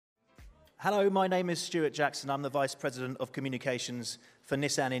Hello, my name is Stuart Jackson. I'm the Vice President of Communications for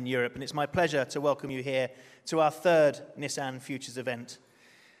Nissan in Europe, and it's my pleasure to welcome you here to our third Nissan Futures event.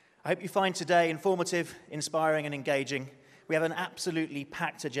 I hope you find today informative, inspiring and engaging. We have an absolutely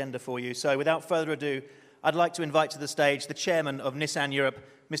packed agenda for you, so without further ado, I'd like to invite to the stage the Chairman of Nissan Europe,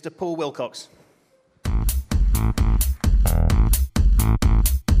 Mr. Paul Willcox.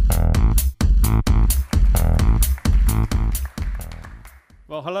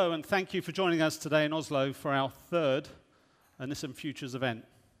 Well, hello, and thank you for joining us today in Oslo for our third Nissan Futures event.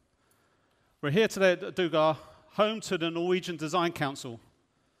 We're here today at Dugar, home to the Norwegian Design Council.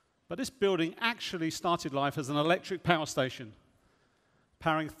 But this building actually started life as an electric power station,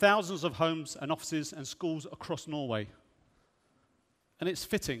 powering thousands of homes and offices and schools across Norway. And it's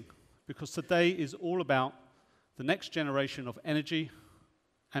fitting, because today is all about the next generation of energy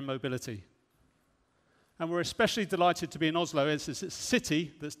and mobility. And we're especially delighted to be in Oslo, as it's a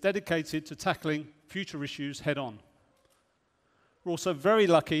city that's dedicated to tackling future issues head-on. We're also very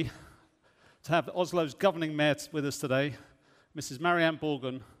lucky to have Oslo's governing mayor with us today, Mrs. Marianne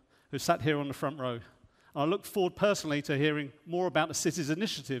Borgen, who sat here on the front row. And I look forward personally to hearing more about the city's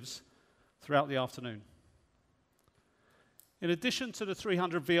initiatives throughout the afternoon. In addition to the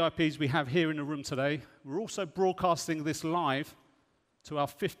 300 VIPs we have here in the room today, we're also broadcasting this live to our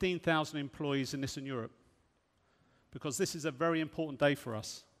 15,000 employees in Nissan Europe, because this is a very important day for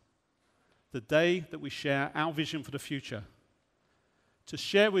us. The day that we share our vision for the future. To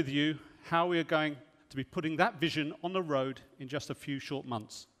share with you how we are going to be putting that vision on the road in just a few short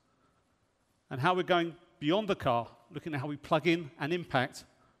months. And how we're going beyond the car, looking at how we plug in and impact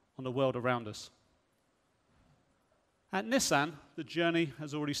on the world around us. At Nissan, the journey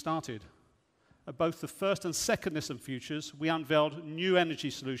has already started. At both the first and second Nissan Futures, we unveiled new energy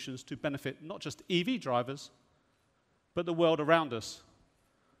solutions to benefit not just EV drivers, but the world around us.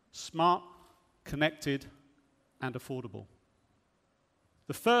 Smart, connected, and affordable.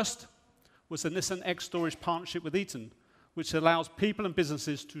 The first was the Nissan X Storage partnership with Eaton, which allows people and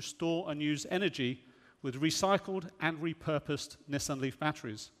businesses to store and use energy with recycled and repurposed Nissan Leaf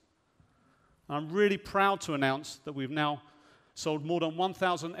batteries. I'm really proud to announce that we've now sold more than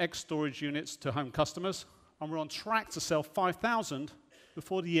 1,000 X Storage units to home customers, and we're on track to sell 5,000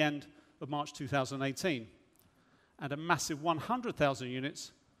 before the end of March 2018. And a massive 100,000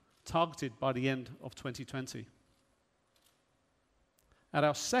 units targeted by the end of 2020. At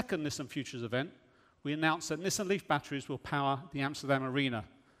our second Nissan Futures event, we announced that Nissan Leaf batteries will power the Amsterdam Arena,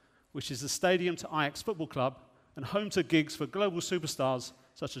 which is the stadium to Ajax Football Club and home to gigs for global superstars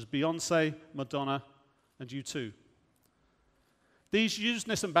such as Beyoncé, Madonna, and U2. These used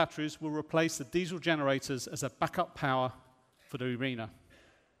Nissan batteries will replace the diesel generators as a backup power for the arena.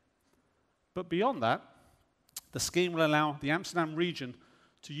 But beyond that, the scheme will allow the Amsterdam region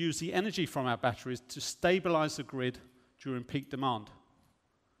to use the energy from our batteries to stabilize the grid during peak demand.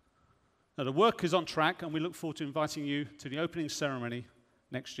 Now, the work is on track, and we look forward to inviting you to the opening ceremony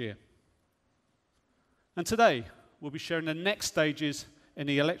next year. And today, we'll be sharing the next stages in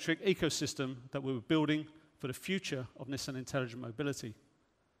the electric ecosystem that we're building for the future of Nissan Intelligent Mobility.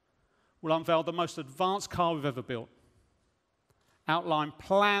 We'll unveil the most advanced car we've ever built, outline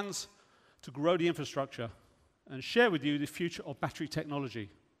plans to grow the infrastructure, and share with you the future of battery technology.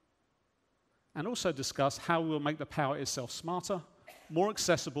 And also discuss how we will make the power itself smarter, more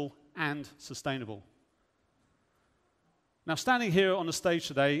accessible, and sustainable. Now, standing here on the stage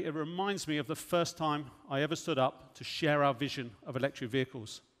today, it reminds me of the first time I ever stood up to share our vision of electric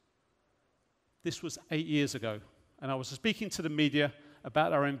vehicles. This was 8 years ago, and I was speaking to the media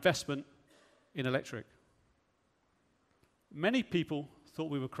about our investment in electric. Many people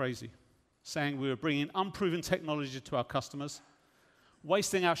thought we were crazy, saying we were bringing unproven technology to our customers,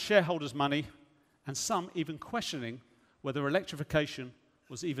 wasting our shareholders' money, and some even questioning whether electrification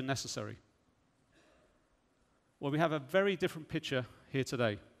was even necessary. Well, we have a very different picture here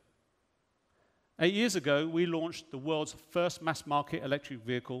today. 8 years ago, we launched the world's first mass-market electric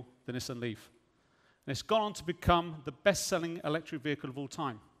vehicle, the Nissan Leaf. And it's gone on to become the best-selling electric vehicle of all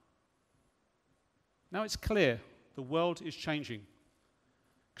time. Now it's clear the world is changing.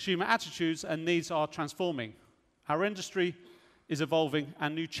 Consumer attitudes and needs are transforming. Our industry is evolving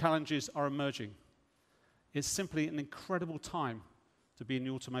and new challenges are emerging. It's simply an incredible time to be in the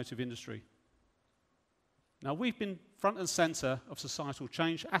automotive industry. Now, we've been front and center of societal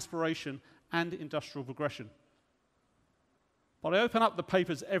change, aspiration, and industrial progression. But I open up the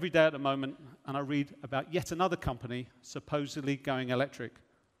papers every day at the moment and I read about yet another company supposedly going electric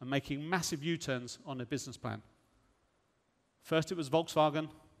and making massive U-turns on their business plan. First it was Volkswagen,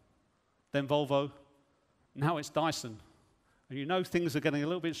 then Volvo, now it's Dyson. And you know things are getting a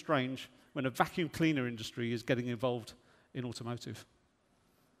little bit strange when a vacuum cleaner industry is getting involved in automotive.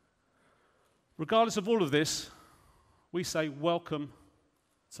 Regardless of all of this, we say welcome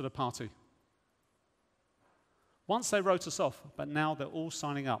to the party. Once they wrote us off, but now they're all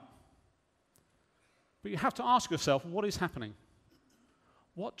signing up. But you have to ask yourself, what is happening?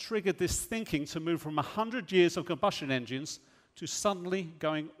 What triggered this thinking to move from 100 years of combustion engines to suddenly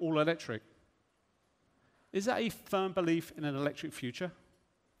going all electric? Is that a firm belief in an electric future?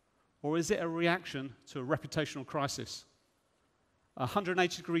 Or is it a reaction to a reputational crisis? A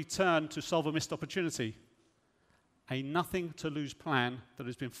 180-degree turn to solve a missed opportunity? A nothing-to-lose plan that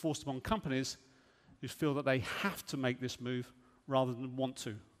has been forced upon companies who feel that they have to make this move rather than want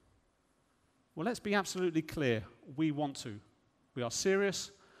to? Well, let's be absolutely clear. We want to. We are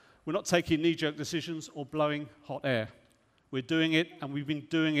serious. We're not taking knee-jerk decisions or blowing hot air. We're doing it, and we've been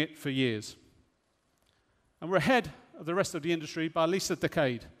doing it for years. And we're ahead of the rest of the industry by at least a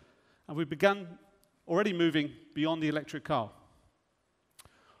decade. And we've begun already moving beyond the electric car.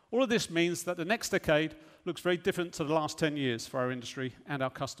 All of this means that the next decade looks very different to the last 10 years for our industry and our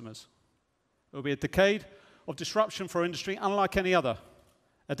customers. It will be a decade of disruption for our industry unlike any other.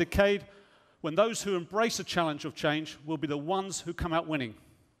 A decade when those who embrace the challenge of change will be the ones who come out winning.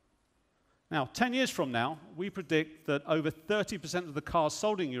 Now, 10 years from now, we predict that over 30% of the cars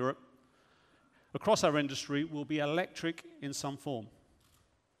sold in Europe across our industry will be electric in some form.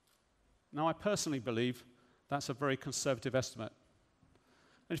 Now, I personally believe that's a very conservative estimate.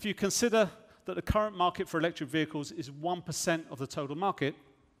 And if you consider that the current market for electric vehicles is 1% of the total market,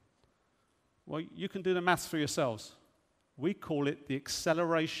 well, you can do the maths for yourselves. We call it the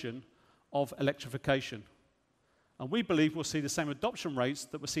acceleration of electrification. And we believe we'll see the same adoption rates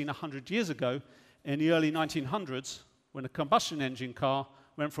that were seen 100 years ago in the early 1900s when a combustion engine car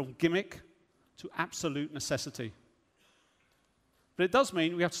went from gimmick to absolute necessity. But it does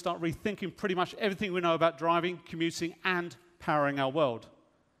mean we have to start rethinking pretty much everything we know about driving, commuting, and powering our world.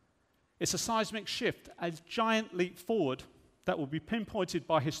 It's a seismic shift, a giant leap forward that will be pinpointed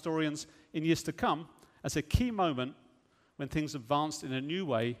by historians in years to come as a key moment when things advanced in a new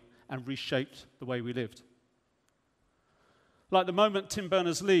way and reshaped the way we lived. Like the moment Tim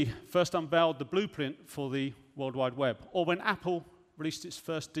Berners-Lee first unveiled the blueprint for the World Wide Web, or when Apple released its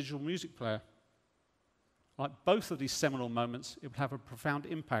first digital music player. Like both of these seminal moments, it will have a profound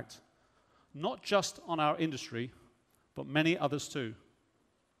impact, not just on our industry, but many others too.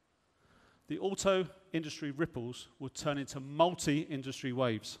 The auto industry ripples will turn into multi-industry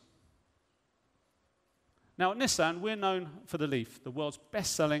waves. Now at Nissan, we're known for the Leaf, the world's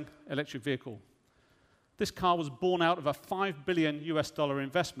best-selling electric vehicle. This car was born out of a $5 billion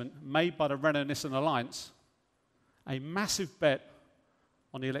investment made by the Renault-Nissan Alliance, a massive bet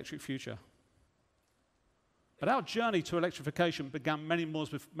on the electric future. But our journey to electrification began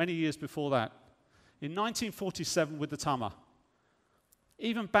many years before that. In 1947 with the Tama.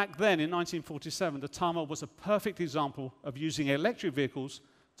 Even back then, in 1947, the Tama was a perfect example of using electric vehicles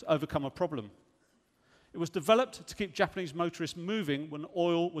to overcome a problem. It was developed to keep Japanese motorists moving when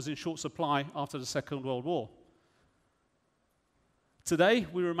oil was in short supply after the Second World War. Today,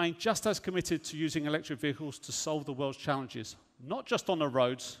 we remain just as committed to using electric vehicles to solve the world's challenges, not just on the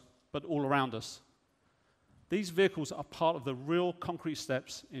roads, but all around us. These vehicles are part of the real concrete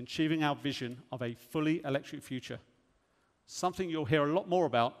steps in achieving our vision of a fully electric future, something you'll hear a lot more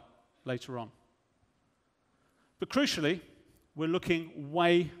about later on. But crucially, we're looking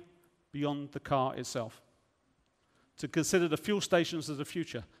way beyond the car itself to consider the fuel stations of the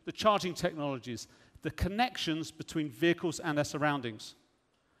future, the charging technologies, the connections between vehicles and their surroundings,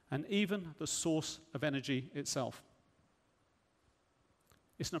 and even the source of energy itself.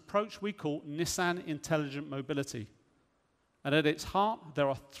 It's an approach we call Nissan Intelligent Mobility. And at its heart, there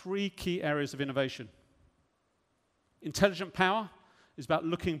are three key areas of innovation. Intelligent power is about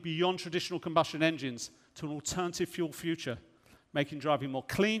looking beyond traditional combustion engines to an alternative fuel future, making driving more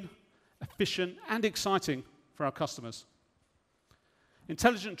clean, efficient, and exciting for our customers.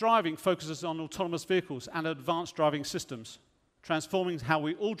 Intelligent driving focuses on autonomous vehicles and advanced driving systems, transforming how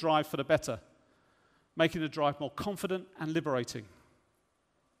we all drive for the better, making the drive more confident and liberating.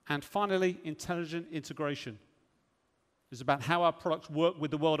 And finally, intelligent integration is about how our products work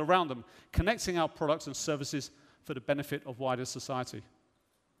with the world around them, connecting our products and services for the benefit of wider society.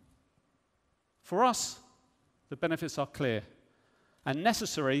 For us, the benefits are clear and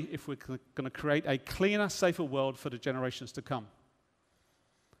necessary if we're going to create a cleaner, safer world for the generations to come.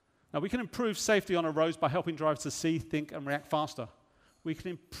 Now, we can improve safety on our roads by helping drivers to see, think, and react faster. We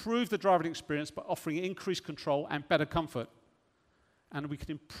can improve the driving experience by offering increased control and better comfort. And we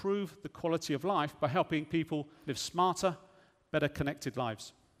can improve the quality of life by helping people live smarter, better connected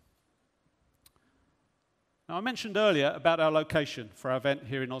lives. Now, I mentioned earlier about our location for our event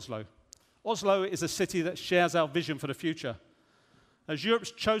here in Oslo. Oslo is a city that shares our vision for the future. As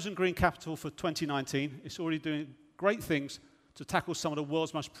Europe's chosen green capital for 2019, it's already doing great things to tackle some of the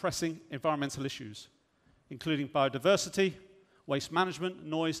world's most pressing environmental issues, including biodiversity, waste management,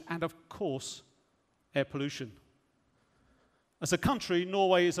 noise, and of course, air pollution. As a country,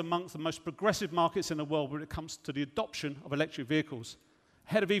 Norway is amongst the most progressive markets in the world when it comes to the adoption of electric vehicles,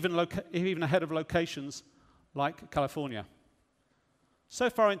 even ahead of locations like California. So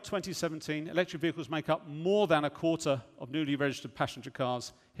far in 2017, electric vehicles make up more than a quarter of newly registered passenger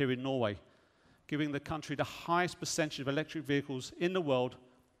cars here in Norway, giving the country the highest percentage of electric vehicles in the world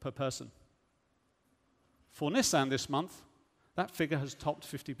per person. For Nissan this month, that figure has topped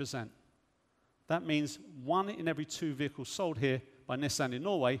 50%. That means 1 in every 2 vehicles sold here by Nissan in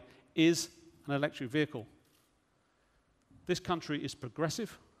Norway is an electric vehicle. This country is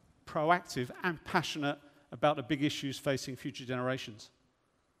progressive, proactive, and passionate about the big issues facing future generations.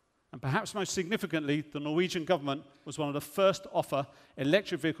 And perhaps most significantly, the Norwegian government was one of the first to offer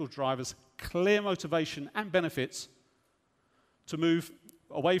electric vehicle drivers clear motivation and benefits to move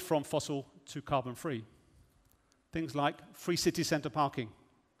away from fossil to carbon-free. Things like free city centre parking,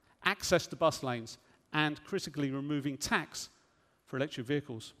 access to bus lanes, and critically removing tax for electric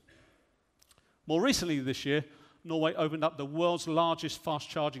vehicles. More recently this year, Norway opened up the world's largest fast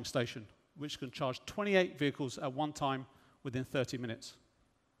charging station, which can charge 28 vehicles at one time within 30 minutes.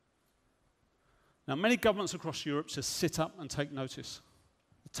 Now, many governments across Europe just sit up and take notice.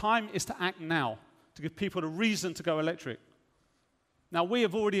 The time is to act now, to give people a reason to go electric. Now, we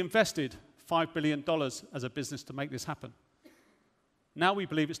have already invested $5 billion as a business to make this happen. Now we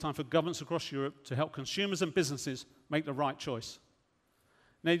believe it's time for governments across Europe to help consumers and businesses make the right choice.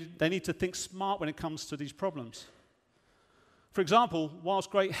 They need to think smart when it comes to these problems. For example, whilst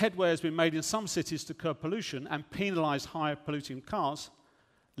great headway has been made in some cities to curb pollution and penalise higher polluting cars,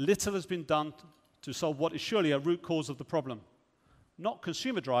 little has been done to solve what is surely a root cause of the problem. Not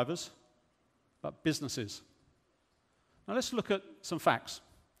consumer drivers, but businesses. Now let's look at some facts.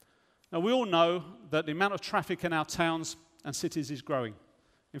 Now we all know that the amount of traffic in our towns and cities is growing.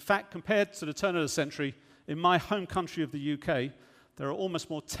 In fact, compared to the turn of the century, in my home country of the UK, there are almost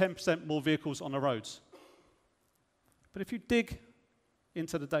 10% more vehicles on the roads. But if you dig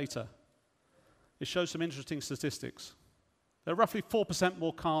into the data, it shows some interesting statistics. There are roughly 4%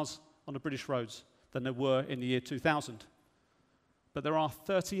 more cars on the British roads than there were in the year 2000. But there are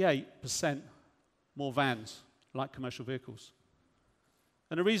 38% more vans, like commercial vehicles.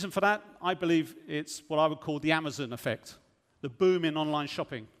 And the reason for that, I believe it's what I would call the Amazon effect, the boom in online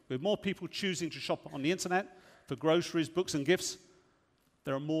shopping. With more people choosing to shop on the internet for groceries, books, and gifts,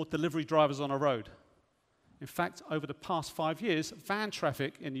 there are more delivery drivers on the road. In fact, over the past 5 years, van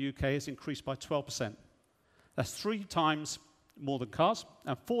traffic in the UK has increased by 12%. That's 3 times more than cars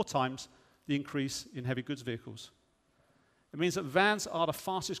and 4 times the increase in heavy goods vehicles. It means that vans are the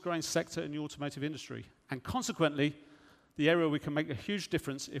fastest growing sector in the automotive industry, and consequently, the area we can make a huge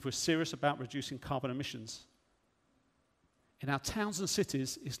difference if we're serious about reducing carbon emissions. In our towns and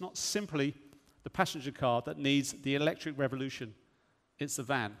cities, it's not simply the passenger car that needs the electric revolution, it's the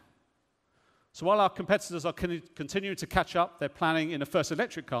van. So while our competitors are continuing to catch up, they're planning in the first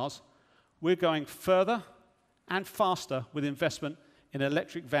electric cars, we're going further and faster with investment in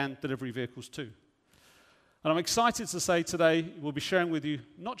electric van delivery vehicles too. And I'm excited to say today we'll be sharing with you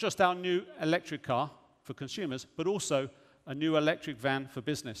not just our new electric car for consumers, but also a new electric van for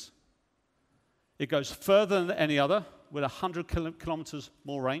business. It goes further than any other, with 100 kilometers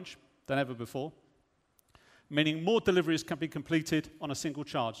more range than ever before, meaning more deliveries can be completed on a single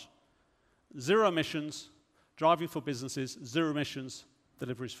charge. 0 emissions, driving for businesses, 0 emissions,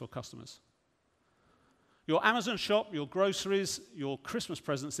 deliveries for customers. Your Amazon shop, your groceries, your Christmas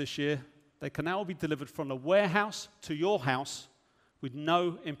presents this year, they can now be delivered from the warehouse to your house with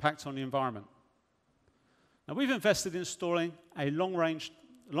no impact on the environment. Now, we've invested in installing a long-range,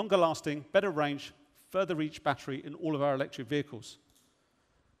 longer-lasting, better range, further reach battery in all of our electric vehicles.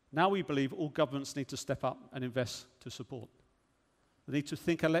 Now we believe all governments need to step up and invest to support. They need to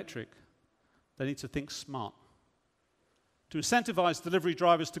think electric. They need to think smart. To incentivize delivery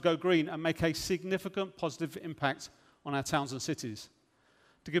drivers to go green and make a significant positive impact on our towns and cities.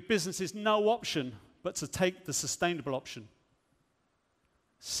 To give businesses no option but to take the sustainable option.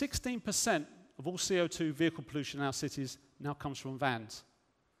 16% of all CO2 vehicle pollution in our cities now comes from vans.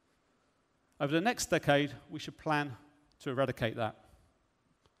 Over the next decade, we should plan to eradicate that.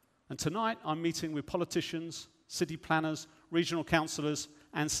 And tonight, I'm meeting with politicians, city planners, regional councillors,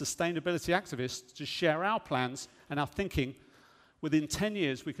 and sustainability activists to share our plans and our thinking within 10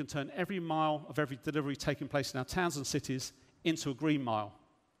 years, we can turn every mile of every delivery taking place in our towns and cities into a green mile.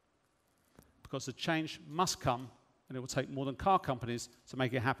 Because the change must come, and it will take more than car companies to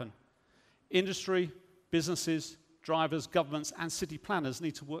make it happen. Industry, businesses, drivers, governments, and city planners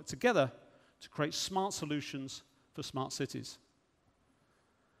need to work together to create smart solutions for smart cities.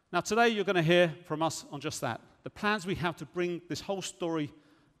 Now, today you're going to hear from us on just that, the plans we have to bring this whole story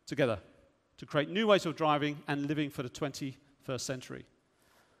together, to create new ways of driving and living for the 21st century.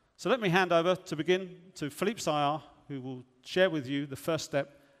 So let me hand over to begin to Philippe Sayar, who will share with you the first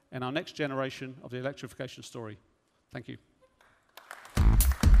step in our next generation of the electrification story. Thank you.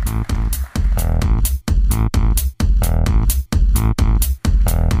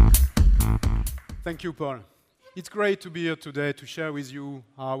 Thank you, Paul. It's great to be here today to share with you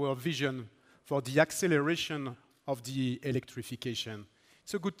our vision for the acceleration of the electrification.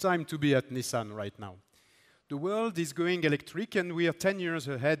 It's a good time to be at Nissan right now. The world is going electric and we are 10 years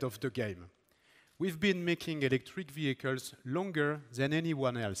ahead of the game. We've been making electric vehicles longer than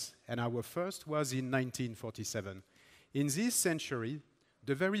anyone else, and our first was in 1947. In this century,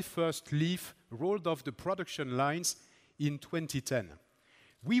 the very first Leaf rolled off the production lines in 2010.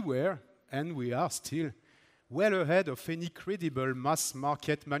 We were, and we are still, well ahead of any credible mass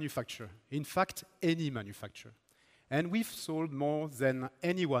market manufacturer. In fact, any manufacturer. And we've sold more than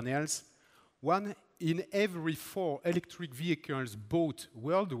anyone else. 1 in every 4 electric vehicles bought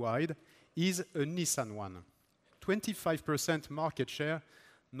worldwide is a Nissan one. 25% market share,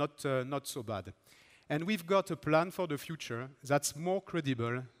 not so bad. And we've got a plan for the future that's more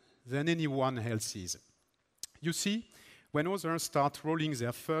credible than anyone else's. You see, when others start rolling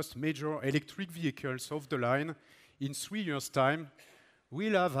their first major electric vehicles off the line, in 3 years' time,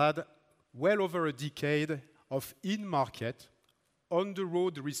 we'll have had well over a decade of in-market,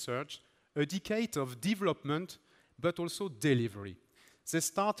 on-the-road research, a decade of development, but also delivery. They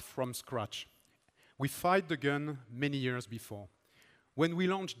start from scratch. We fired the gun many years before. When we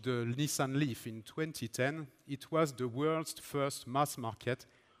launched the Nissan Leaf in 2010, it was the world's first mass-market,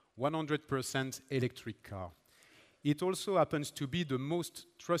 100% electric car. It also happens to be the most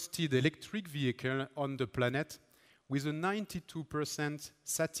trusted electric vehicle on the planet, with a 92%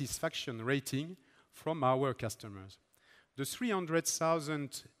 satisfaction rating from our customers. The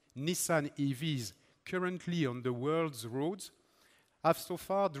 300,000 Nissan EVs currently on the world's roads have so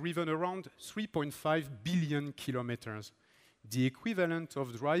far driven around 3.5 billion kilometers, the equivalent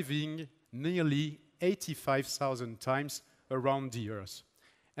of driving nearly 85,000 times around the Earth.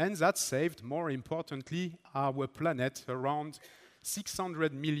 And that saved, more importantly, our planet around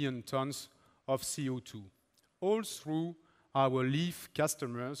 600 million tons of CO2, all through our Leaf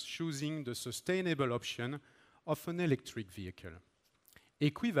customers choosing the sustainable option of an electric vehicle,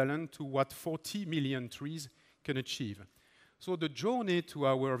 equivalent to what 40 million trees can achieve. So the journey to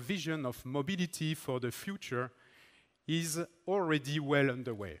our vision of mobility for the future is already well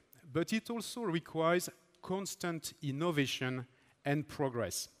underway, but it also requires constant innovation and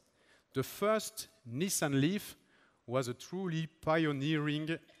progress. The first Nissan Leaf was a truly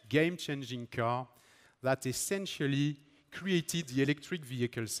pioneering, game-changing car that essentially created the electric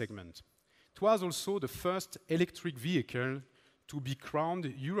vehicle segment. It was also the first electric vehicle to be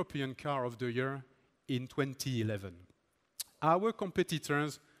crowned European Car of the Year in 2011. Our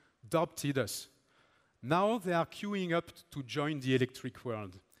competitors doubted us. Now they are queuing up to join the electric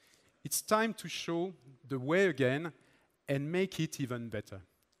world. It's time to show the way again and make it even better.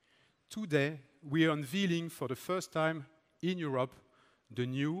 Today, we are unveiling for the first time in Europe the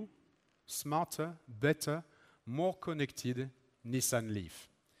new, smarter, better, more connected Nissan Leaf.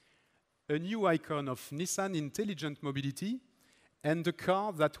 A new icon of Nissan intelligent mobility and the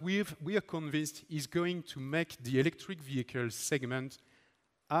car that we are convinced is going to make the electric vehicle segment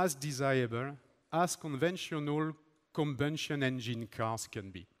as desirable as conventional combustion engine cars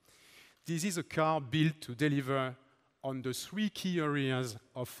can be. This is a car built to deliver on the 3 key areas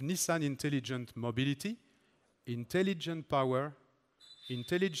of Nissan intelligent mobility: intelligent power,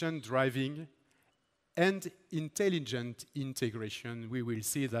 intelligent driving, and intelligent integration. We will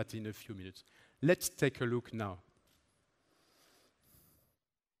see that in a few minutes. Let's take a look now.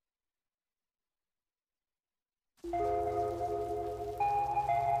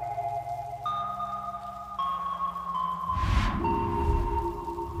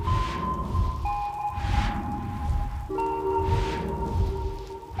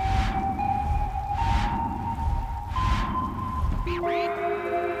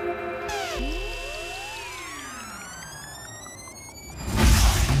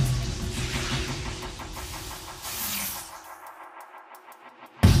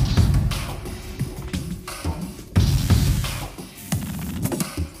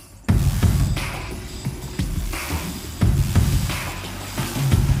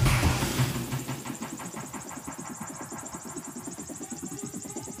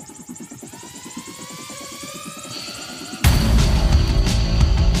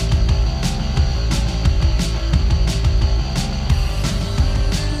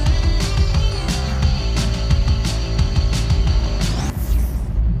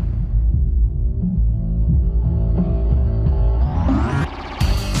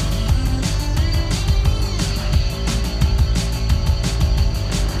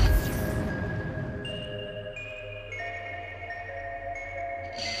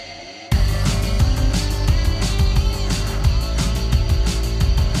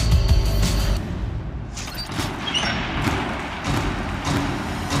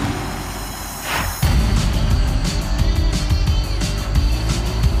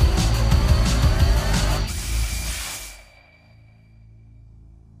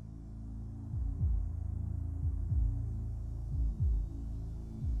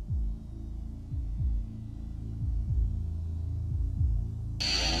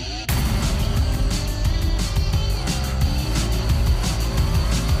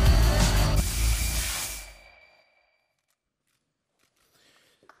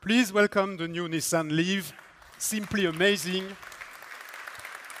 Please welcome the new Nissan Leaf. Simply amazing.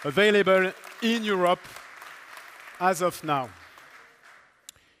 Available in Europe as of now.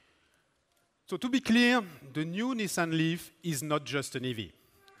 So to be clear, the new Nissan Leaf is not just an EV.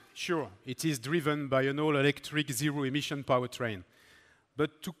 Sure, it is driven by an all-electric zero-emission powertrain.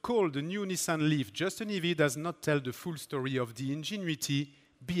 But to call the new Nissan Leaf just an EV does not tell the full story of the ingenuity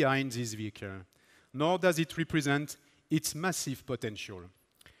behind this vehicle, nor does it represent its massive potential.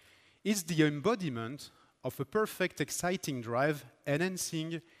 It's the embodiment of a perfect, exciting drive,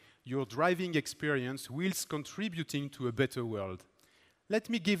 enhancing your driving experience whilst contributing to a better world. Let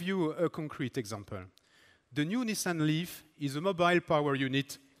me give you a concrete example. The new Nissan Leaf is a mobile power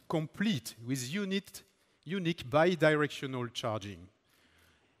unit complete with unique bi-directional charging.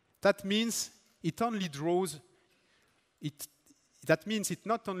 That means it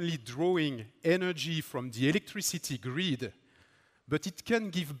not only drawing energy from the electricity grid, but it can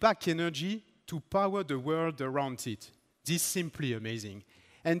give back energy to power the world around it. This is simply amazing.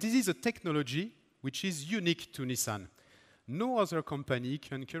 And this is a technology which is unique to Nissan. No other company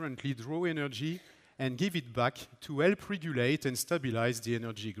can currently draw energy and give it back to help regulate and stabilize the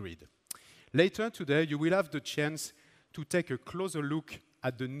energy grid. Later today, you will have the chance to take a closer look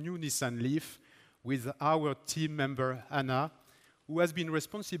at the new Nissan Leaf with our team member, Anna, who has been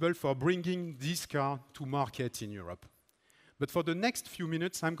responsible for bringing this car to market in Europe. But for the next few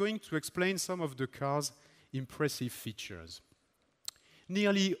minutes, I'm going to explain some of the car's impressive features.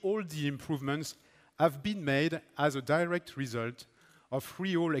 Nearly all the improvements have been made as a direct result of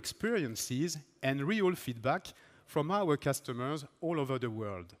real experiences and real feedback from our customers all over the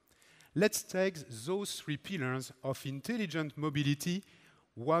world. Let's take those three pillars of intelligent mobility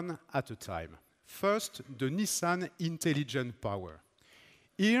one at a time. First, the Nissan Intelligent Power.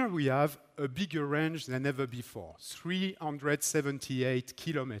 Here we have a bigger range than ever before, 378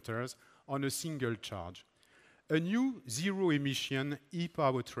 kilometers on a single charge. A new zero-emission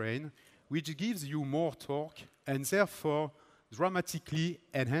e-powertrain which gives you more torque and therefore dramatically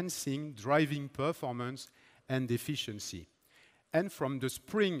enhancing driving performance and efficiency. And from the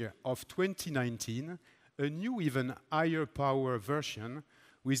spring of 2019, a new even higher power version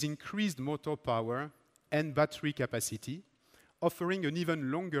with increased motor power and battery capacity, offering an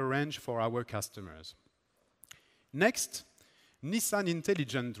even longer range for our customers. Next, Nissan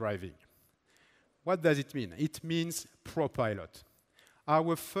Intelligent Driving. What does it mean? It means ProPilot.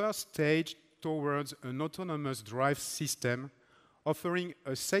 Our first stage towards an autonomous drive system offering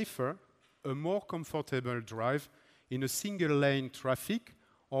a safer, a more comfortable drive in a single-lane traffic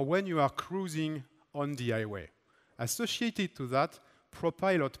or when you are cruising on the highway. Associated to that,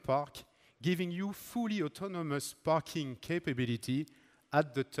 ProPilot Park, giving you fully autonomous parking capability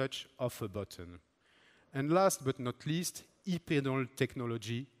at the touch of a button. And last but not least, e-pedal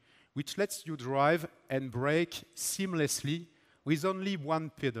technology, which lets you drive and brake seamlessly with only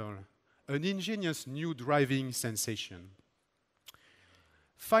one pedal, an ingenious new driving sensation.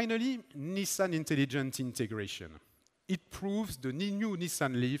 Finally, Nissan Intelligent Integration. It proves the new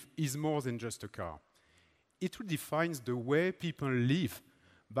Nissan Leaf is more than just a car. It redefines the way people live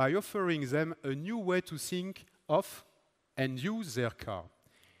by offering them a new way to think of and use their car.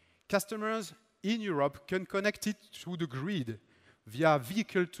 Customers in Europe can connect it to the grid via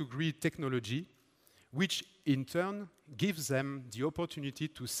vehicle-to-grid technology, which in turn gives them the opportunity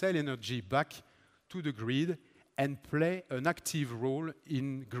to sell energy back to the grid and play an active role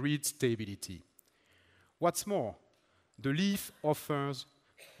in grid stability. What's more, the Leaf offers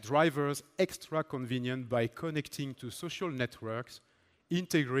drivers extra convenience by connecting to social networks,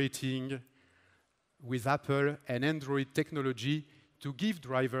 integrating with Apple and Android technology to give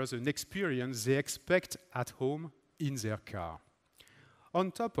drivers an experience they expect at home in their car. On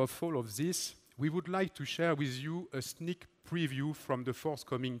top of all of this, we would like to share with you a sneak preview from the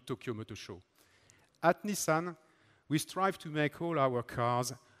forthcoming Tokyo Motor Show. At Nissan, we strive to make all our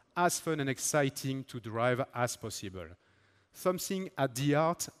cars as fun and exciting to drive as possible, something at the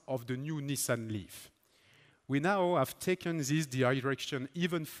heart of the new Nissan Leaf. We now have taken this direction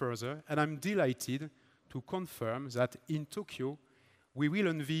even further, and I'm delighted to confirm that in Tokyo, we will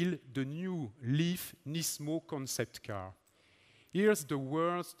unveil the new Leaf Nismo concept car. Here's the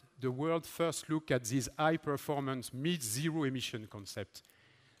world's first look at this high-performance mid-zero emission concept.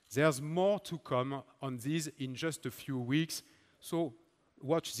 There's more to come on this in just a few weeks, so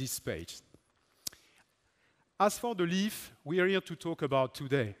watch this page. As for the Leaf, we are here to talk about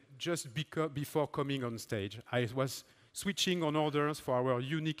today, just before coming on stage. I was switching on orders for our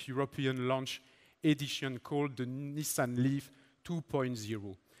unique European launch edition called the Nissan Leaf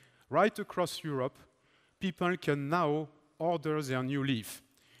 2.0. Right across Europe, people can now order their new Leaf.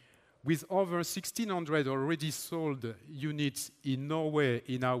 With over 1,600 already sold units in Norway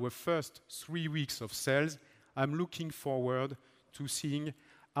in our first 3 weeks of sales, I'm looking forward to seeing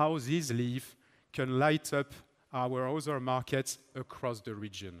how this Leaf can light up our other markets across the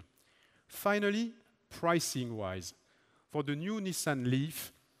region. Finally, pricing-wise, for the new Nissan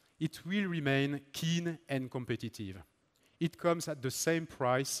Leaf, it will remain keen and competitive. It comes at the same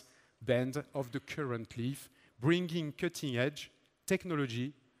price band of the current Leaf, bringing cutting-edge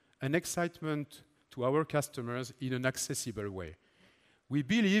technology and excitement to our customers in an accessible way. We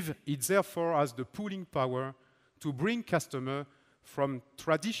believe it therefore has the pulling power to bring customers from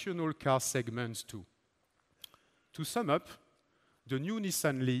traditional car segments too. To sum up, the new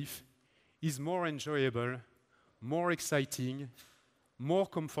Nissan Leaf is more enjoyable, more exciting, more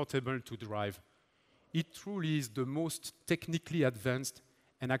comfortable to drive. It truly is the most technically advanced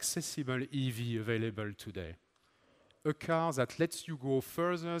and accessible EV available today. A car that lets you go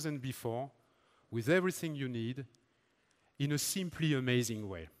further than before, with everything you need, in a simply amazing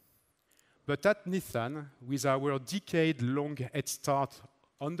way. But at Nissan, with our decade-long head start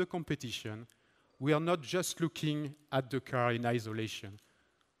on the competition, we are not just looking at the car in isolation.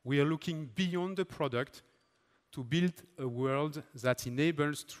 We are looking beyond the product to build a world that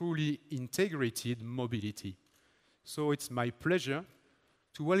enables truly integrated mobility. So it's my pleasure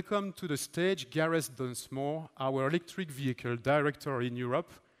to welcome to the stage Gareth Dunsmore, our electric vehicle director in Europe,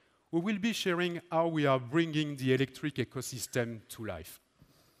 who will be sharing how we are bringing the electric ecosystem to life.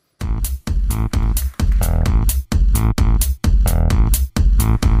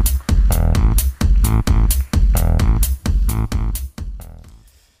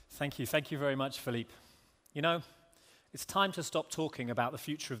 Thank you very much, Philippe. You know, it's time to stop talking about the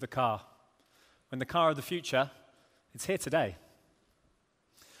future of the car. When the car of the future, it's here today.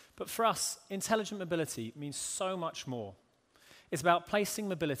 But for us, intelligent mobility means so much more. It's about placing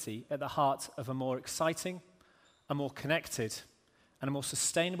mobility at the heart of a more exciting, a more connected, and a more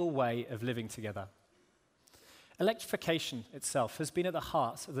sustainable way of living together. Electrification itself has been at the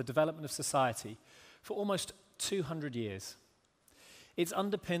heart of the development of society for almost 200 years. It's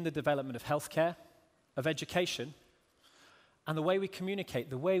underpinned the development of healthcare, of education, and the way we communicate,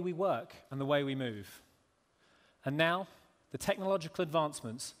 the way we work, and the way we move. And now, the technological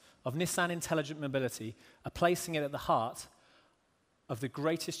advancements of Nissan Intelligent Mobility are placing it at the heart of the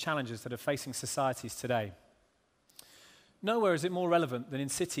greatest challenges that are facing societies today. Nowhere is it more relevant than in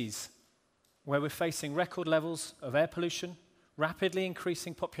cities where we're facing record levels of air pollution, rapidly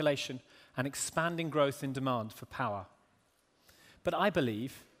increasing population, and expanding growth in demand for power. But I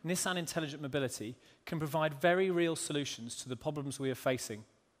believe Nissan Intelligent Mobility can provide very real solutions to the problems we are facing.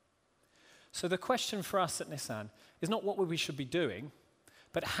 So the question for us at Nissan is not what we should be doing,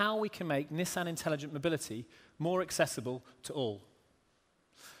 but how we can make Nissan Intelligent Mobility more accessible to all.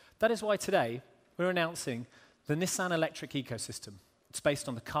 That is why today we're announcing the Nissan electric ecosystem. It's based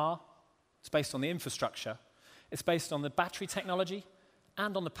on the car, it's based on the infrastructure, it's based on the battery technology,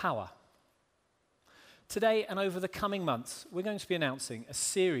 and on the power. Today and over the coming months, we're going to be announcing a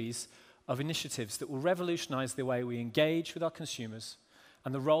series of initiatives that will revolutionize the way we engage with our consumers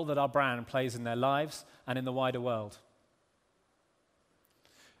and the role that our brand plays in their lives and in the wider world.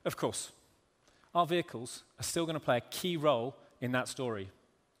 Of course, our vehicles are still going to play a key role in that story.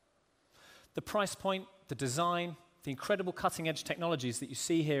 The price point, the design, the incredible cutting-edge technologies that you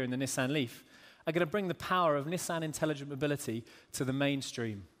see here in the Nissan Leaf are going to bring the power of Nissan Intelligent Mobility to the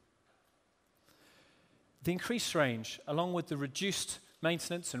mainstream. The increased range, along with the reduced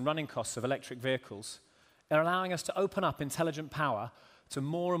maintenance and running costs of electric vehicles, are allowing us to open up intelligent power to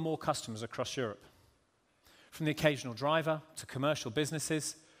more and more customers across Europe. From the occasional driver to commercial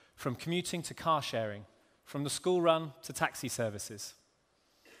businesses, from commuting to car sharing, from the school run to taxi services.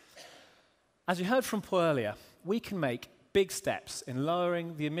 As you heard from Paul earlier, we can make big steps in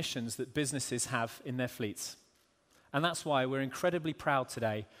lowering the emissions that businesses have in their fleets. And that's why we're incredibly proud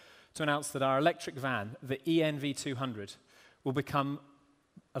today to announce that our electric van, the ENV200, will become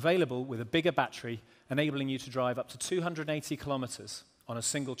available with a bigger battery, enabling you to drive up to 280 kilometers on a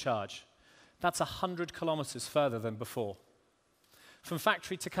single charge. That's 100 kilometers further than before. From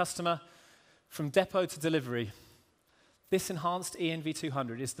factory to customer, from depot to delivery, this enhanced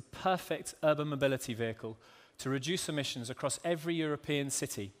ENV200 is the perfect urban mobility vehicle to reduce emissions across every European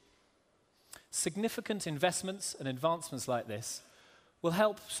city. Significant investments and advancements like this will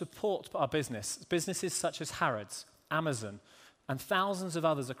help support our businesses such as Harrods, Amazon, and thousands of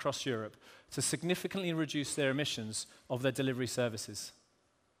others across Europe to significantly reduce their emissions of their delivery services.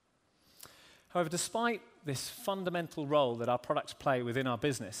 However, despite this fundamental role that our products play within our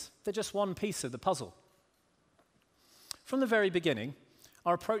business, they're just one piece of the puzzle. From the very beginning,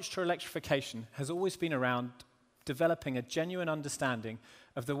 Our approach to electrification has always been around developing a genuine understanding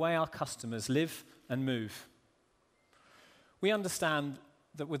of the way our customers live and move. We understand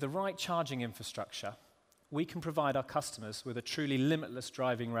that with the right charging infrastructure, we can provide our customers with a truly limitless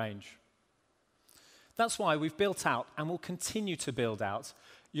driving range. That's why we've built out and will continue to build out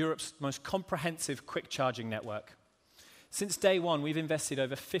Europe's most comprehensive quick charging network. Since day one, we've invested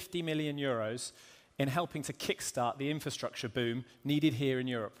over 50 million euros in helping to kickstart the infrastructure boom needed here in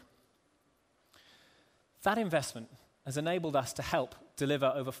Europe. That investment has enabled us to help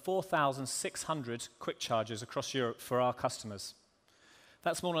deliver over 4,600 quick chargers across Europe for our customers.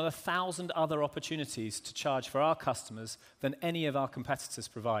 That's more than 1,000 other opportunities to charge for our customers than any of our competitors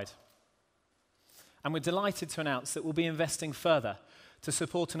provide. And we're delighted to announce that we'll be investing further to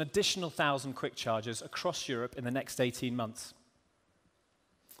support an additional 1,000 quick chargers across Europe in the next 18 months.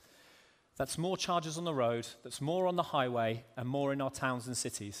 That's more chargers on the road, that's more on the highway, and more in our towns and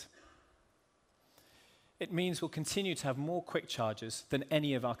cities. It means we'll continue to have more quick chargers than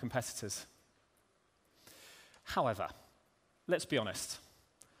any of our competitors. However, let's be honest,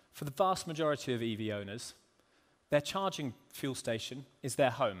 for the vast majority of EV owners, their charging fuel station is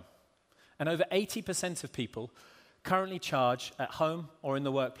their home. And over 80% of people currently charge at home or in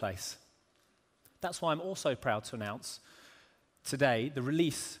the workplace. That's why I'm also proud to announce today the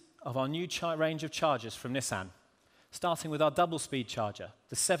release of our new range of chargers from Nissan, starting with our double-speed charger,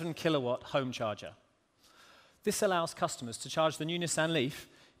 the 7-kilowatt home charger. This allows customers to charge the new Nissan Leaf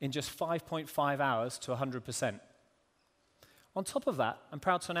in just 5.5 hours to 100%. On top of that, I'm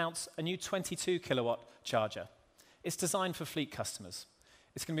proud to announce a new 22-kilowatt charger. It's designed for fleet customers.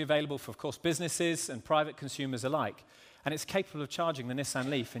 It's going to be available for, of course, businesses and private consumers alike, and it's capable of charging the Nissan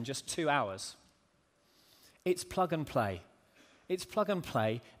Leaf in just 2 hours. It's plug and play. It's plug and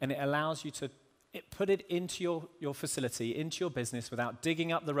play, and it allows you to put it into your facility, into your business, without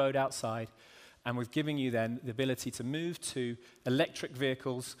digging up the road outside, and we're giving you then the ability to move to electric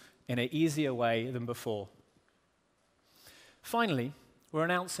vehicles in an easier way than before. Finally, we're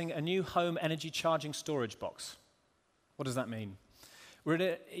announcing a new home energy charging storage box. What does that mean? We're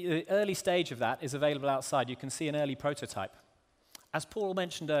at the early stage of that is available outside. You can see an early prototype. As Paul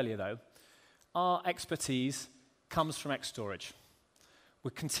mentioned earlier, though, our expertise comes from X-Storage.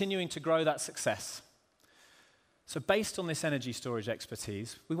 We're continuing to grow that success. So based on this energy storage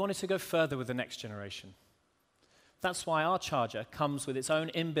expertise, we wanted to go further with the next generation. That's why our charger comes with its own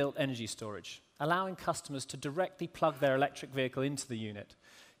inbuilt energy storage, allowing customers to directly plug their electric vehicle into the unit,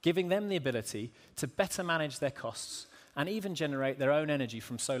 giving them the ability to better manage their costs and even generate their own energy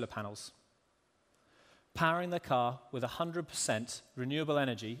from solar panels. Powering their car with 100% renewable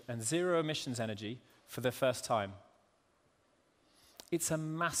energy and zero emissions energy for the first time. It's a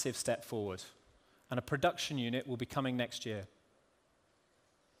massive step forward, and a production unit will be coming next year.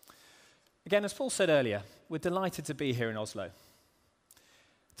 Again, as Paul said earlier, we're delighted to be here in Oslo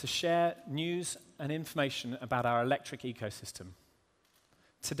to share news and information about our electric ecosystem.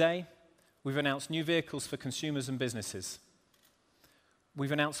 Today, we've announced new vehicles for consumers and businesses.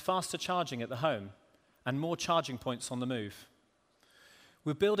 We've announced faster charging at the home and more charging points on the move.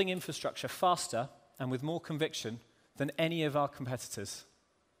 We're building infrastructure faster and with more conviction than any of our competitors.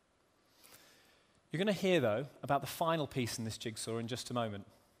 You're going to hear, though, about the final piece in this jigsaw in just a moment.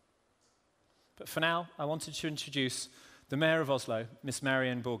 But for now, I wanted to introduce the Mayor of Oslo, Miss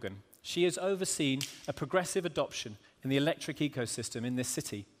Marianne Borgen. She has overseen a progressive adoption in the electric ecosystem in this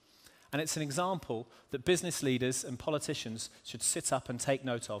city. And it's an example that business leaders and politicians should sit up and take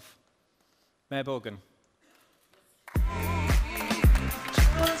note of. Mayor Borgen.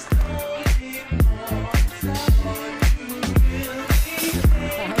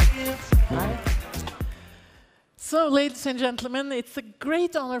 So, ladies and gentlemen, it's a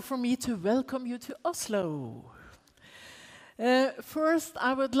great honor for me to welcome you to Oslo. First,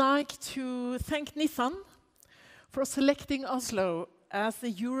 I would like to thank Nissan for selecting Oslo as the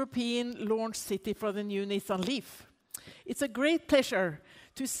European launch city for the new Nissan Leaf. It's a great pleasure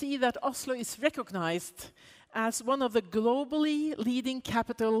to see that Oslo is recognized as one of the globally leading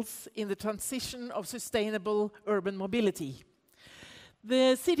capitals in the transition of sustainable urban mobility.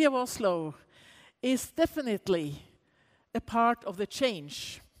 The city of Oslo is definitely a part of the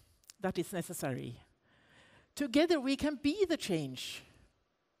change that is necessary. Together we can be the change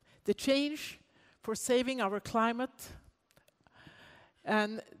for saving our climate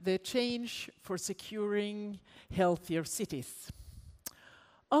and the change for securing healthier cities.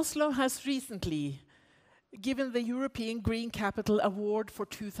 Oslo has recently given the European Green Capital Award for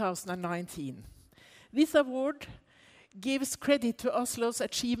 2019. This award gives credit to Oslo's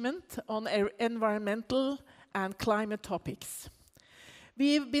achievement on environmental and climate topics.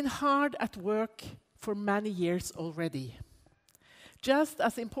 We've been hard at work for many years already. Just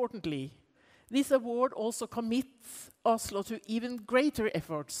as importantly, this award also commits Oslo to even greater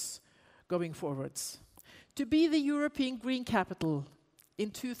efforts going forwards. To be the European Green Capital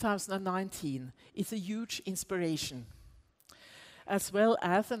in 2019 is a huge inspiration, as well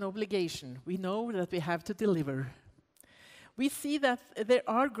as an obligation. We know that we have to deliver. We see that there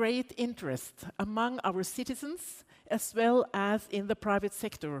are great interest among our citizens, as well as in the private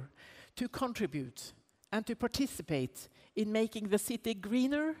sector, to contribute and to participate in making the city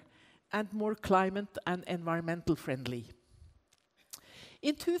greener and more climate and environmental friendly.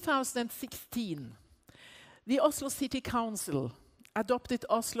 In 2016, the Oslo City Council adopted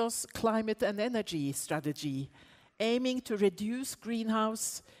Oslo's climate and energy strategy, aiming to reduce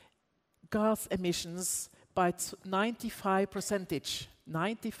greenhouse gas emissions by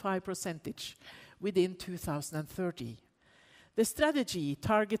 95% within 2030. The strategy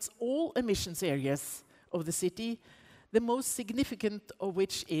targets all emissions areas of the city, the most significant of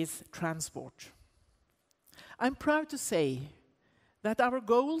which is transport. I'm proud to say that our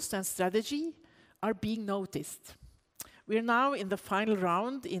goals and strategy are being noticed. We are now in the final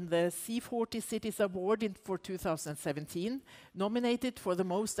round in the C40 Cities Award for 2017, nominated for the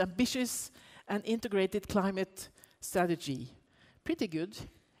most ambitious and integrated climate strategy. Pretty good,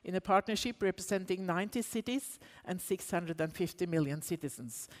 in a partnership representing 90 cities and 650 million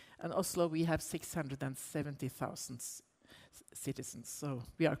citizens. And Oslo, we have 670,000 citizens. So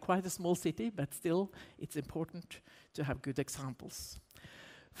we are quite a small city, but still it's important to have good examples.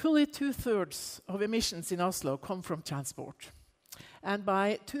 Fully 2/3 of emissions in Oslo come from transport. And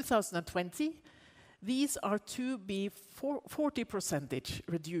by 2020, these are to be 40%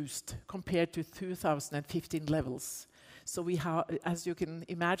 reduced compared to 2015 levels. So we have, as you can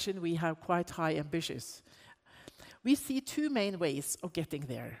imagine, we have quite high ambitions. We see two main ways of getting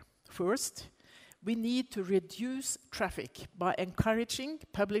there. First, we need to reduce traffic by encouraging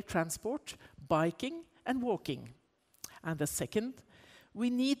public transport, biking and walking. And the second, we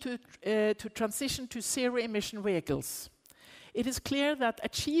need to transition to zero-emission vehicles. It is clear that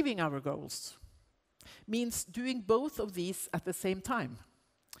achieving our goals means doing both of these at the same time.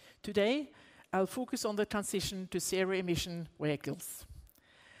 Today, I'll focus on the transition to zero-emission vehicles.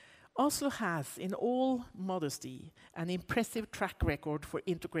 Oslo has, in all modesty, an impressive track record for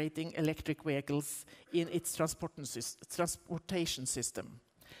integrating electric vehicles in its transportation system.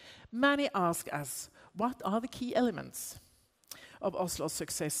 Many ask us, what are the key elements of Oslo's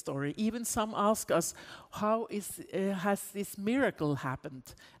success story? Even some ask us, how has this miracle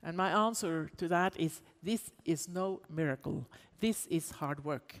happened? And my answer to that is, this is no miracle. This is hard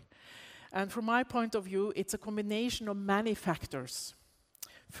work. And from my point of view, it's a combination of many factors.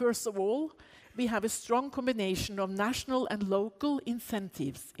 First of all, we have a strong combination of national and local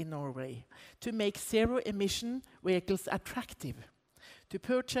incentives in Norway to make zero-emission vehicles attractive to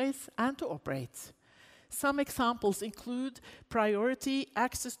purchase and to operate. Some examples include priority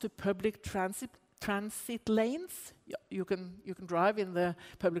access to public transit lanes. You can drive in the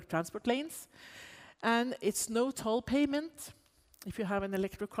public transport lanes. And it's no toll payment if you have an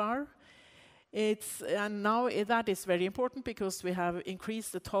electric car. And now that is very important because we have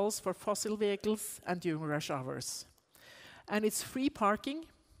increased the tolls for fossil vehicles and during rush hours. And it's free parking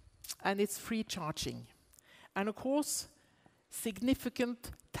and it's free charging. And of course,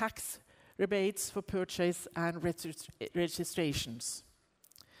 significant tax rebates for purchase and registrations.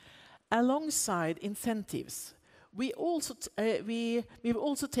 Alongside incentives, we've also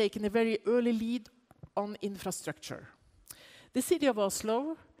taken a very early lead on infrastructure. The city of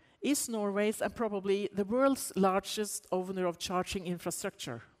Oslo is Norway's and probably the world's largest owner of charging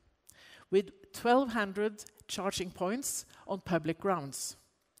infrastructure, with 1,200 charging points on public grounds.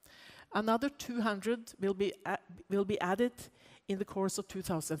 Another 200 will be added in the course of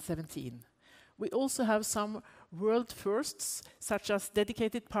 2017. We also have some world firsts, such as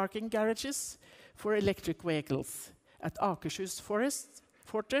dedicated parking garages for electric vehicles at Akershus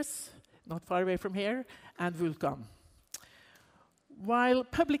Fortress, not far away from here, and Willcox. While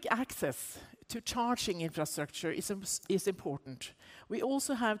public access to charging infrastructure is important, we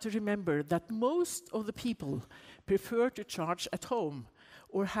also have to remember that most of the people prefer to charge at home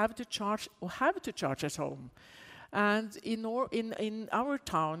or have to charge at home. And in our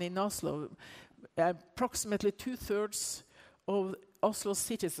town, in Oslo, approximately 2/3 of Oslo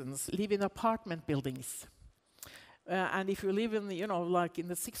citizens live in apartment buildings. And if you live in, like in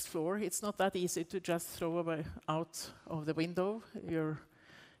the 6th floor, it's not that easy to just throw away out of the window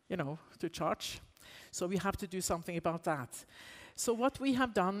to charge. So we have to do something about that. So what we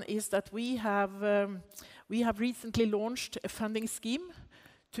have done is that we have We have recently launched a funding scheme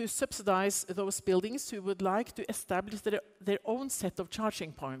to subsidize those buildings who would like to establish their own set of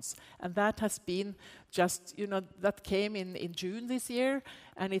charging points. And that has been just, that came in June this year,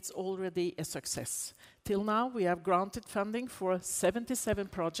 and it's already a success. Till now, we have granted funding for 77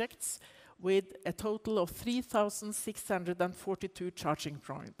 projects with a total of 3,642 charging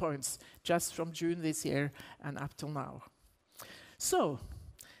points just from June this year and up till now. So,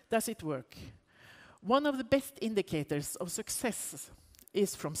 does it work? One of the best indicators of success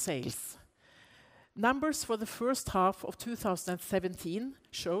is from sales. Numbers for the first half of 2017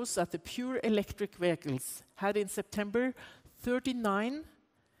 shows that the pure electric vehicles had in September 39%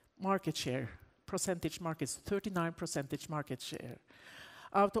 market share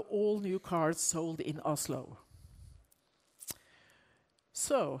out of all new cars sold in Oslo.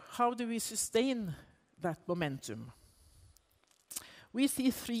 So, how do we sustain that momentum? We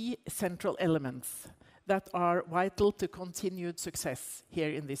see three central elements that are vital to continued success here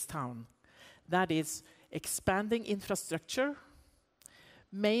in this town. That is expanding infrastructure,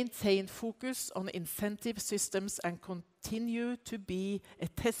 maintain focus on incentive systems, and continue to be a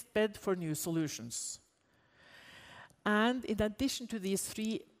test bed for new solutions. And in addition to these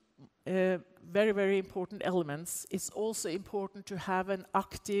three very, very important elements, it's also important to have an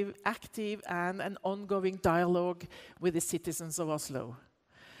active and an ongoing dialogue with the citizens of Oslo.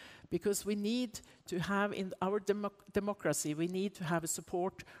 Because we need to have, in our democracy, we need to have a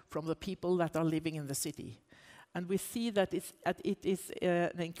support from the people that are living in the city. And we see that it is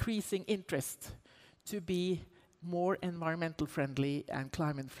an increasing interest to be more environmental friendly and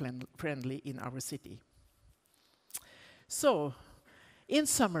climate friendly in our city. So, in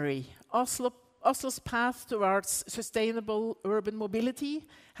summary, Oslo's path towards sustainable urban mobility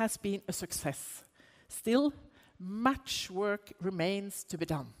has been a success. Still, much work remains to be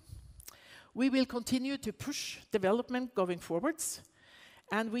done. We will continue to push development going forwards,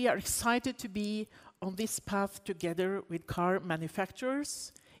 and we are excited to be on this path together with car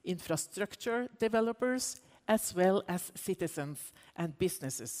manufacturers, infrastructure developers, as well as citizens and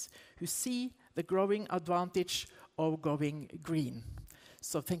businesses who see the growing advantage of going green.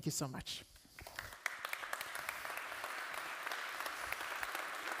 So thank you so much.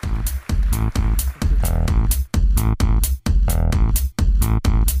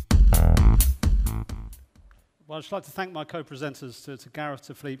 Well, I'd just like to thank my co-presenters, to Gareth,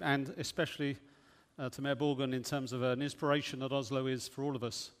 to Philippe, and especially to Mayor Borgen in terms of an inspiration that Oslo is for all of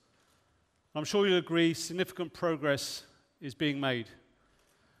us. I'm sure you'll agree significant progress is being made.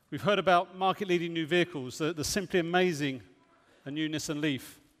 We've heard about market-leading new vehicles, the simply amazing new Nissan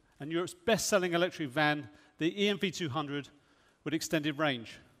Leaf, and Europe's best-selling electric van, the EMV200, with extended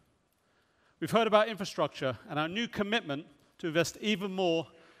range. We've heard about infrastructure and our new commitment to invest even more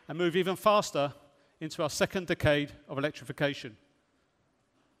and move even faster into our second decade of electrification.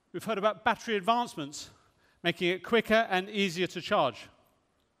 We've heard about battery advancements, making it quicker and easier to charge.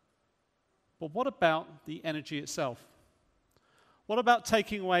 But what about the energy itself? What about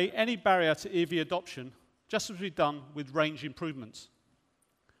taking away any barrier to EV adoption, just as we've done with range improvements?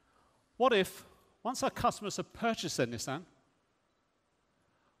 What if, once our customers have purchased their Nissan,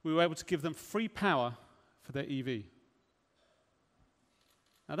 we were able to give them free power for their EV?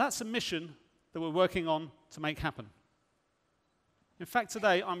 Now that's a mission that we're working on to make happen. In fact,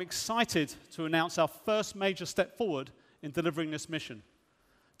 today I'm excited to announce our first major step forward in delivering this mission.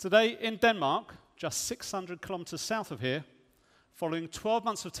 Today in Denmark, just 600 kilometers south of here, following 12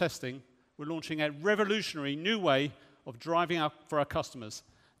 months of testing, we're launching a revolutionary new way of driving for our customers,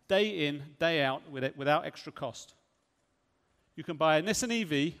 day in, day out, without extra cost. You can buy a Nissan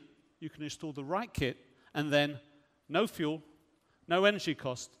EV, you can install the right kit, and then no fuel, no energy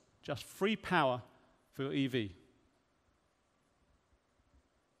cost, just free power for your EV.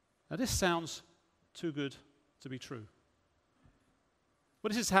 Now this sounds too good to be true.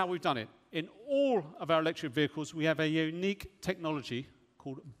 But this is how we've done it. In all of our electric vehicles, we have a unique technology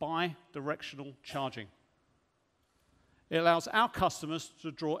called bi-directional charging. It allows our customers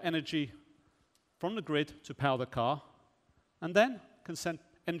to draw energy from the grid to power the car, and then can send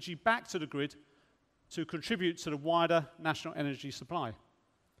energy back to the grid to contribute to the wider national energy supply.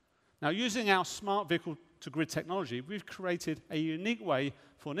 Now, using our smart vehicle-to-grid technology, we've created a unique way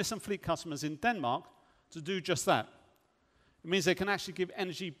for Nissan fleet customers in Denmark to do just that. It means they can actually give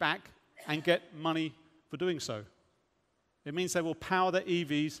energy back and get money for doing so. It means they will power their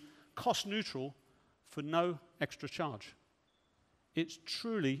EVs cost neutral for no extra charge. It's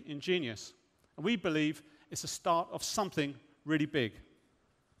truly ingenious. And we believe it's the start of something really big.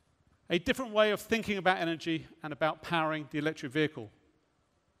 A different way of thinking about energy and about powering the electric vehicle.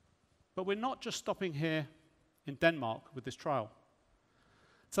 But we're not just stopping here in Denmark with this trial.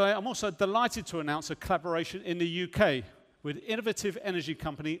 Today, I'm also delighted to announce a collaboration in the UK with innovative energy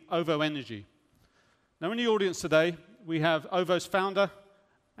company OVO Energy. Now, in the audience today, we have OVO's founder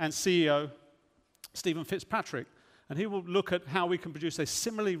and CEO, Stephen Fitzpatrick, and he will look at how we can produce a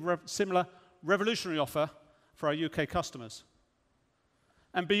similar revolutionary offer for our UK customers.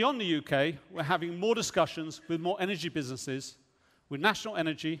 And beyond the UK, we're having more discussions with more energy businesses, with national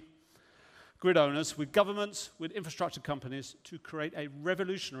energy, grid owners, with governments, with infrastructure companies to create a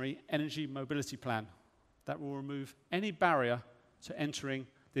revolutionary energy mobility plan that will remove any barrier to entering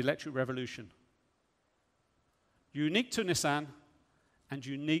the electric revolution. Unique to Nissan and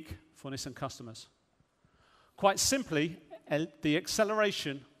unique for Nissan customers. Quite simply, the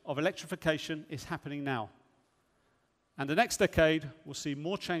acceleration of electrification is happening now. And the next decade will see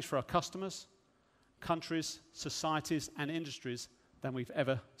more change for our customers, countries, societies, and industries than we've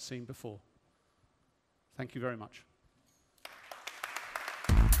ever seen before. Thank you very much.